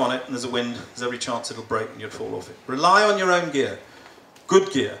 If you go on it and there's a wind, there's every chance it'll break and you'd fall off it. Rely on your own gear. Good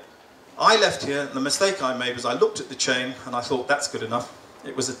gear. I left here, and the mistake I made was I looked at the chain and I thought, that's good enough.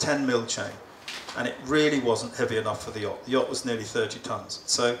 It was a 10mm chain. And it really wasn't heavy enough for the yacht. The yacht was nearly 30 tons.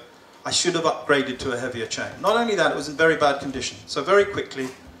 So I should have upgraded to a heavier chain. Not only that, it was in very bad condition. So very quickly,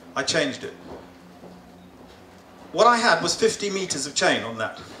 I changed it. What I had was 50 meters of chain on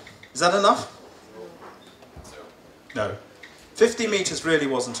that. Is that enough? No. 50 metres really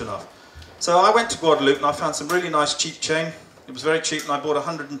wasn't enough. So I went to Guadeloupe and I found some really nice cheap chain. It was very cheap and I bought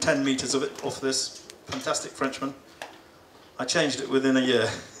 110 metres of it off this fantastic Frenchman. I changed it within a year.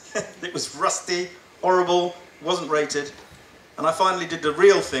 It was rusty, horrible, wasn't rated. And I finally did the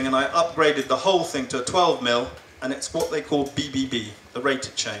real thing and I upgraded the whole thing to a 12 mil, and it's what they call BBB, the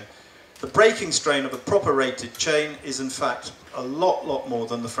rated chain. The breaking strain of a proper rated chain is in fact a lot more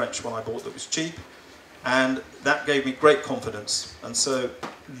than the French one I bought that was cheap, and that gave me great confidence. And so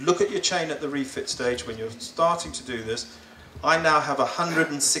look at your chain at the refit stage when you're starting to do this. I now have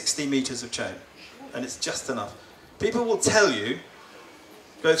 160 metres of chain, and it's just enough. People will tell you,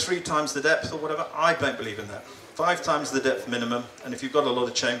 go 3 times the depth or whatever. I don't believe in that. 5 times the depth minimum, and if you've got a lot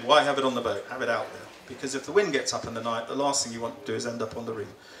of chain, why have it on the boat? Have it out there. Because if the wind gets up in the night, the last thing you want to do is end up on the reef.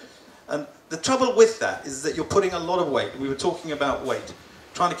 And the trouble with that is that you're putting a lot of weight. We were talking about weight,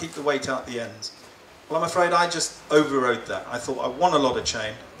 trying to keep the weight out the ends. Well, I'm afraid I just overrode that. I thought I want a lot of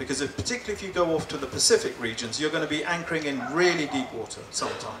chain, because particularly if you go off to the Pacific regions, you're going to be anchoring in really deep water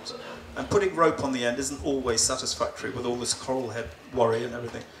sometimes. And putting rope on the end isn't always satisfactory with all this coral head worry and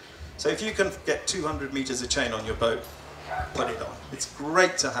everything. So if you can get 200 metres of chain on your boat, put it on. It's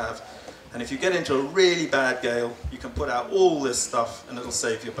great to have. And if you get into a really bad gale, you can put out all this stuff and it'll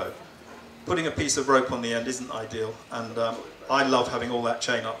save your boat. Putting a piece of rope on the end isn't ideal, and I love having all that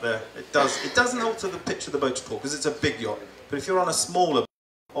chain up there. It doesn't alter the pitch of the boat at all, because it's a big yacht. But if you're on a smaller boat,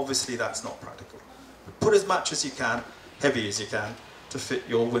 obviously that's not practical. Put as much as you can, heavy as you can, to fit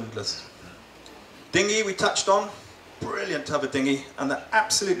your windlass. Dinghy we touched on. Brilliant to have a dinghy, and they're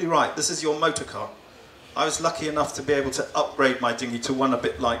absolutely right. This is your motor car. I was lucky enough to be able to upgrade my dinghy to one a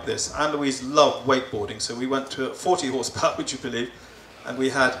bit like this. Anne-Louise loved wakeboarding, so we went to 40 horsepower, would you believe? And we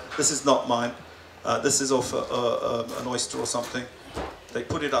had, this is not mine, this is off an oyster or something. They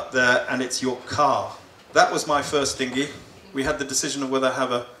put it up there and it's your car. That was my first dinghy. We had the decision of whether to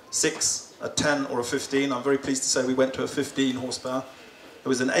have a 6, a 10 or a 15. I'm very pleased to say we went to a 15 horsepower. It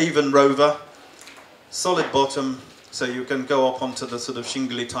was an Avon Rover, solid bottom, so you can go up onto the sort of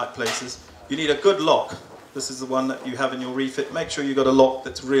shingly type places. You need a good lock. This is the one that you have in your refit. Make sure you've got a lock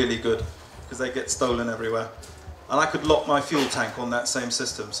that's really good, because they get stolen everywhere. And I could lock my fuel tank on that same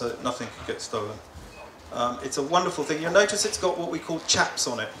system so that nothing could get stolen. It's a wonderful thing. You'll notice it's got what we call chaps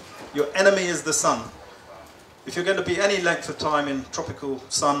on it. Your enemy is the sun. If you're going to be any length of time in tropical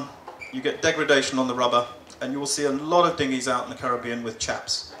sun, you get degradation on the rubber, and you will see a lot of dinghies out in the Caribbean with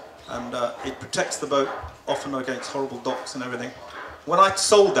chaps. And it protects the boat, often against horrible docks and everything. When I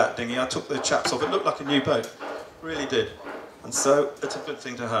sold that dinghy, I took the chaps off. It looked like a new boat. Really did. And so it's a good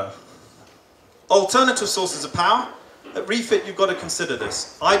thing to have. Alternative sources of power. At refit, you've got to consider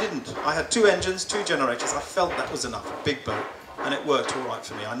this. I didn't. I had 2 engines, 2 generators. I felt that was enough, a big boat, and it worked all right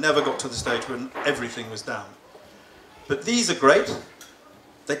for me. I never got to the stage when everything was down. But these are great.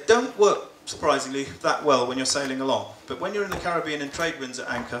 They don't work, surprisingly, that well when you're sailing along. But when you're in the Caribbean in trade winds at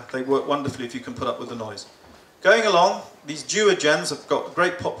anchor, they work wonderfully if you can put up with the noise. Going along, these Duogens have got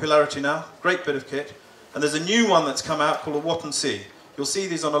great popularity now, great bit of kit. And there's a new one that's come out called a Watton Sea. You'll see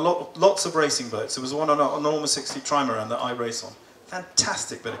these on lots of racing boats. There was one on an enormous 60 trimaran that I race on.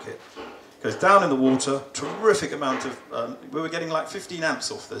 Fantastic bit of kit. Goes down in the water, terrific amount of, we were getting like 15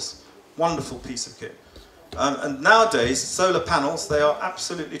 amps off this. Wonderful piece of kit. And nowadays, solar panels, they are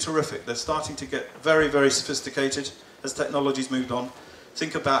absolutely terrific. They're starting to get very sophisticated as technology's moved on.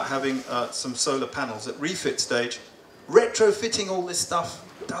 Think about having some solar panels at refit stage. Retrofitting all this stuff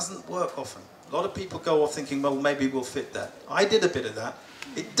doesn't work often. A lot of people go off thinking, well, maybe we'll fit that. I did a bit of that.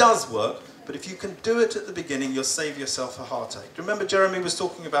 It does work, but if you can do it at the beginning, you'll save yourself a heartache. Remember Jeremy was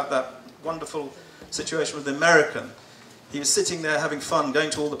talking about that wonderful situation with the American. He was sitting there having fun, going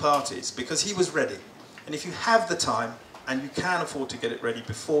to all the parties, because he was ready. And if you have the time, and you can afford to get it ready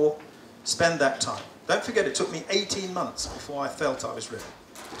before, spend that time. Don't forget, it took me 18 months before I felt I was ready.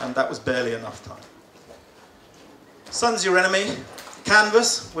 And that was barely enough time. Sun's your enemy.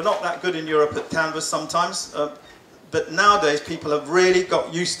 Canvas, we're not that good in Europe at canvas sometimes, but nowadays people have really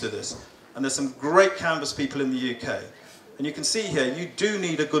got used to this. And there's some great canvas people in the UK. And you can see here, you do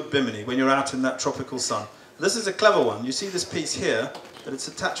need a good bimini when you're out in that tropical sun. This is a clever one. You see this piece here, that it's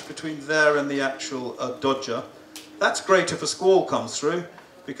attached between there and the actual dodger. That's great if a squall comes through,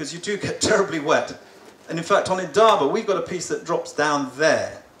 because you do get terribly wet. And in fact, on Indaba, we've got a piece that drops down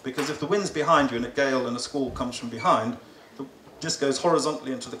there, because if the wind's behind you and a gale and a squall comes from behind, just goes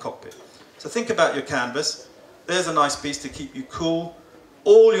horizontally into the cockpit. So think about your canvas. There's a nice piece to keep you cool.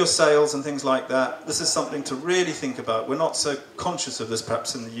 All your sails and things like that. This is something to really think about. We're not so conscious of this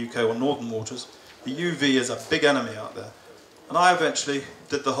perhaps in the UK or northern waters. The UV is a big enemy out there. And I eventually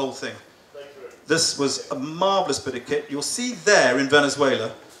did the whole thing. This was a marvellous bit of kit. You'll see there in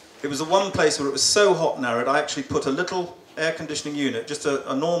Venezuela, it was the one place where it was so hot and arid, I actually put a little air conditioning unit, just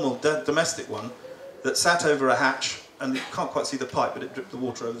a normal domestic one, that sat over a hatch, and you can't quite see the pipe, but it dripped the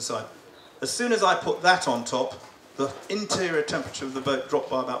water over the side. As soon as I put that on top, the interior temperature of the boat dropped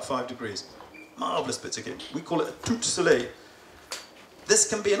by about 5 degrees. Marvellous bits of kit. We call it a tout soleil. This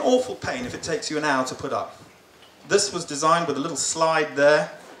can be an awful pain if it takes you an hour to put up. This was designed with a little slide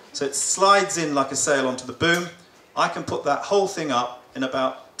there, so it slides in like a sail onto the boom. I can put that whole thing up in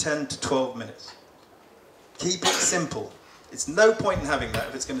about 10 to 12 minutes. Keep it simple. It's no point in having that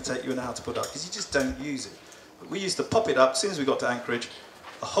if it's going to take you an hour to put up, because you just don't use it. But we used to pop it up as soon as we got to anchorage.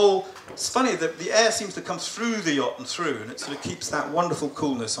 It's funny that the air seems to come through the yacht and through, and it sort of keeps that wonderful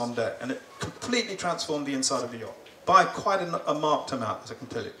coolness on deck, and it completely transformed the inside of the yacht by quite a marked amount, as I can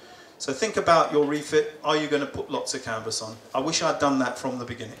tell you. So think about your refit. Are you going to put lots of canvas on? I wish I'd done that from the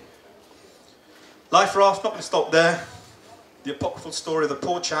beginning. Life raft, not going to stop there. The apocryphal story of the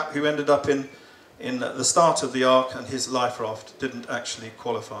poor chap who ended up in the start of the arc, and his life raft didn't actually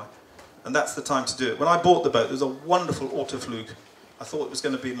qualify. And that's the time to do it. When I bought the boat, there was a wonderful autofluke. I thought it was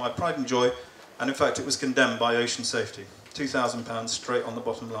going to be my pride and joy, and in fact it was condemned by Ocean Safety. £2,000 straight on the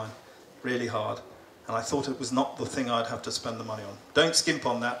bottom line. Really hard. And I thought it was not the thing I'd have to spend the money on. Don't skimp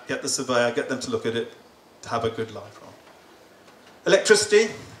on that. Get the surveyor, get them to look at it, to have a good life raft. Electricity.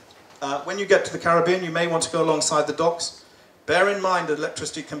 When you get to the Caribbean, you may want to go alongside the docks. Bear in mind that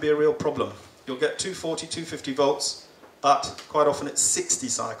electricity can be a real problem. You'll get 240, 250 volts, but quite often it's 60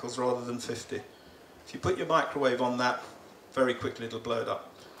 cycles rather than 50. If you put your microwave on that, very quickly it'll blow it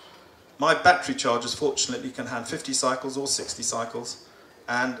up. My battery chargers fortunately can handle 50 cycles or 60 cycles,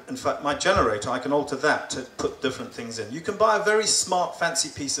 and in fact my generator, I can alter that to put different things in. You can buy a very smart fancy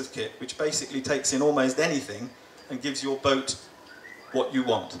piece of kit which basically takes in almost anything and gives your boat what you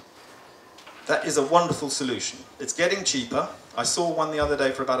want. That is a wonderful solution. It's getting cheaper. I saw one the other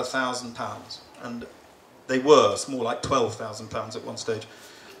day for about £1,000, and they were more like £12,000 at one stage.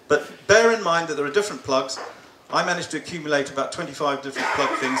 But bear in mind that there are different plugs. I managed to accumulate about 25 different plug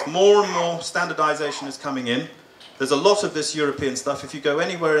things. More and more standardization is coming in. There's a lot of this European stuff. If you go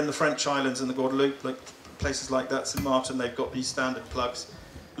anywhere in the French islands, in the Guadeloupe, like places like that, St. Martin, they've got these standard plugs.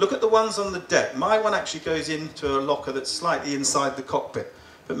 Look at the ones on the deck. My one actually goes into a locker that's slightly inside the cockpit.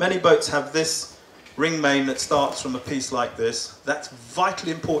 But many boats have this ring main that starts from a piece like this. That's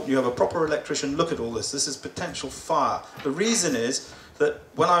vitally important. You have a proper electrician look at all this. This is potential fire. The reason is that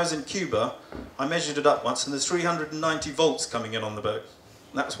when I was in Cuba, I measured it up once, and there's 390 volts coming in on the boat.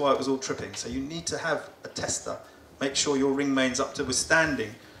 And that's why it was all tripping. So you need to have a tester. Make sure your ring main's up to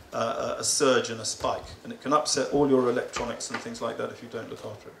withstanding a surge and a spike. And it can upset all your electronics and things like that if you don't look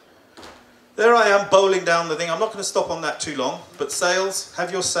after it. There I am, bowling down the thing. I'm not going to stop on that too long, but sails,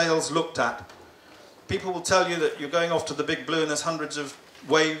 have your sails looked at. People will tell you that you're going off to the big blue and there's hundreds of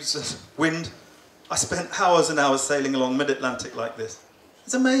waves and wind. I spent hours and hours sailing along mid-Atlantic like this.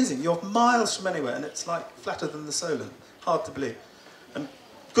 It's amazing. You're miles from anywhere, and it's like flatter than the Solent. Hard to believe. And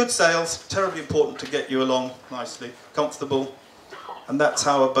good sails, terribly important to get you along nicely, comfortable, and that's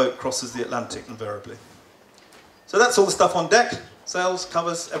how a boat crosses the Atlantic invariably. So that's all the stuff on deck. Sails,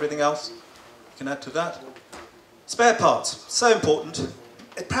 covers, everything else. You can add to that. Spare parts, so important.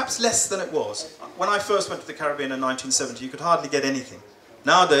 Perhaps less than it was. When I first went to the Caribbean in 1970, you could hardly get anything.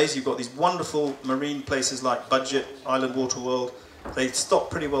 Nowadays, you've got these wonderful marine places like Budget, Island Water World. They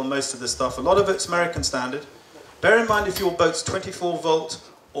stock pretty well most of this stuff. A lot of it's American standard. Bear in mind if your boat's 24 volt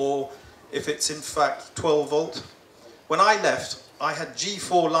or if it's in fact 12 volt. When I left, I had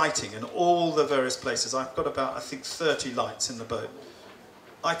G4 lighting in all the various places. I've got about, I think, 30 lights in the boat.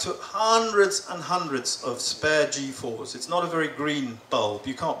 I took hundreds and hundreds of spare G4s. It's not a very green bulb.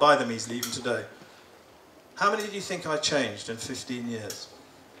 You can't buy them easily even today. How many do you think I changed in 15 years?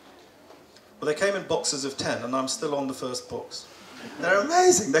 Well, they came in boxes of 10, and I'm still on the first box. They're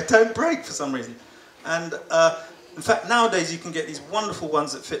amazing. They don't break for some reason. And in fact, nowadays you can get these wonderful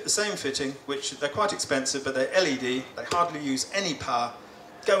ones that fit the same fitting, which they're quite expensive, but they're LED. They hardly use any power.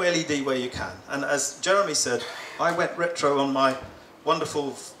 Go LED where you can. And as Jeremy said, I went retro on my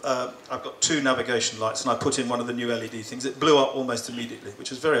wonderful, I've got 2 navigation lights, and I put in one of the new LED things. It blew up almost immediately,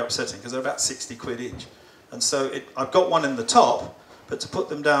 which was very upsetting because they're about 60 quid each. And so I've got one in the top, but to put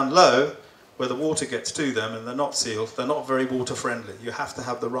them down low, where the water gets to them and they're not sealed, they're not very water friendly. You have to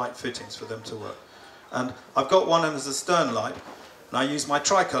have the right fittings for them to work. And I've got one as a stern light, and I use my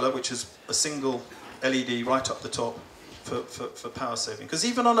tricolour, which is a single LED right up the top for power saving. Because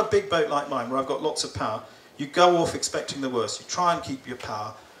even on a big boat like mine, where I've got lots of power, you go off expecting the worst. You try and keep your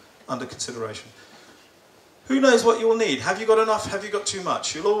power under consideration. Who knows what you'll need? Have you got enough? Have you got too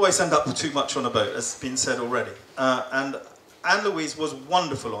much? You'll always end up with too much on a boat, as has been said already. And Anne-Louise was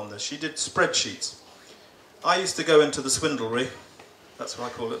wonderful on this. She did spreadsheets. I used to go into the swindlery. That's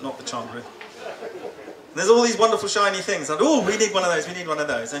what I call it, not the chandlery. And there's all these wonderful shiny things. And, oh, we need one of those, we need one of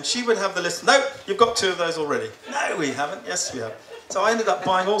those. And she would have the list. No, you've got 2 of those already. No, we haven't. Yes, we have. So I ended up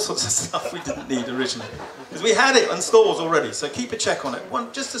buying all sorts of stuff we didn't need originally. Because we had it on stores already. So keep a check on it.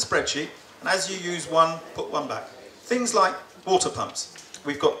 Just a spreadsheet. And as you use one, put one back. Things like water pumps.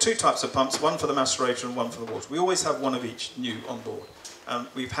 We've got 2 types of pumps, one for the macerator and one for the water. We always have one of each new on board. And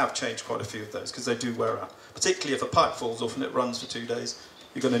we have changed quite a few of those because they do wear out. Particularly if a pipe falls off and it runs for 2 days,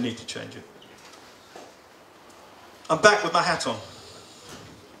 you're going to need to change it. I'm back with my hat on.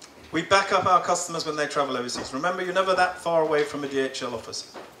 We back up our customers when they travel overseas. Remember, you're never that far away from a DHL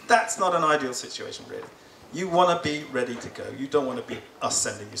office. That's not an ideal situation, really. You want to be ready to go. You don't want to be us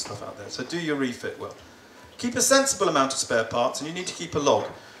sending you stuff out there. So do your refit well. Keep a sensible amount of spare parts, and you need to keep a log.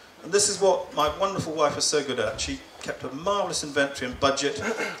 And this is what my wonderful wife was so good at. She kept a marvellous inventory and budget.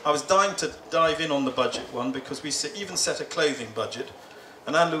 I was dying to dive in on the budget one because we even set a clothing budget.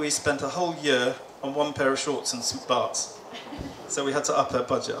 And Anne-Louise spent a whole year on 1 pair of shorts and some barts. So we had to up her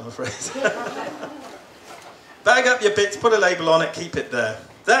budget, I'm afraid. Bag up your bits, put a label on it, keep it there.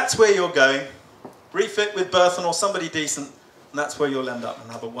 That's where you're going. Refit with Berthon or somebody decent, and that's where you'll end up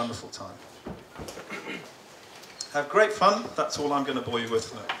and have a wonderful time. Have great fun. That's all I'm going to bore you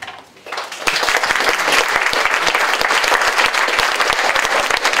with now.